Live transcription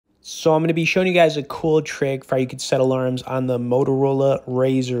So I'm going to be showing you guys a cool trick for how you can set alarms on the Motorola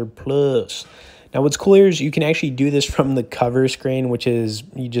Razr Plus. Now what's cool here is you can actually do this from the cover screen, which is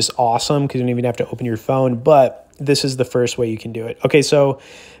just awesome because you don't even have to open your phone, but this is the first way you can do it. Okay, so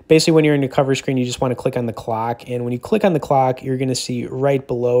basically when you're in the cover screen, you just want to click on the clock, and when you click on the clock, you're going to see right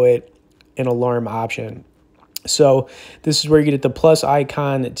below it an alarm option. So this is where you get the plus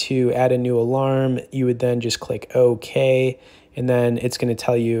icon to add a new alarm. You would then just click OK, and then it's going to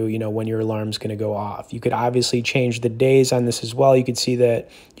tell you, when your alarm's going to go off. You could obviously change the days on this as well. You could see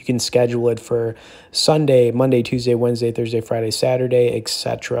that you can schedule it for Sunday, Monday, Tuesday, Wednesday, Thursday, Friday, Saturday,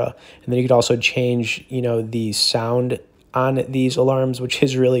 etc. And then you could also change, the sound on these alarms, which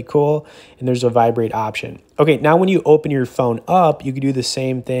is really cool. And there's a vibrate option. Okay, now when you open your phone up, you can do the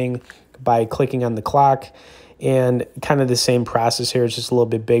same thing by clicking on the clock. And kind of the same process here. It's just a little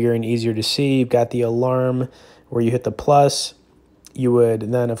bit bigger and easier to see. You've got the alarm where you hit the plus. You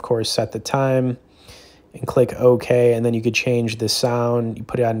would then, of course, set the time and click OK. And then you could change the sound. You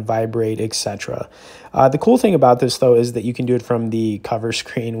put it on vibrate, etc. The cool thing about this, though, is that you can do it from the cover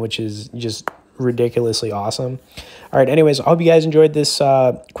screen, which is just ridiculously awesome. All right, anyways, I hope you guys enjoyed this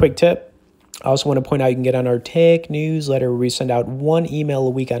quick tip. I also want to point out you can get on our tech newsletter where we send out one email a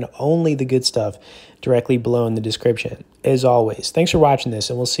week on only the good stuff directly below in the description. As always, thanks for watching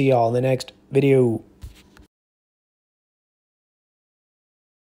this, and we'll see y'all in the next video.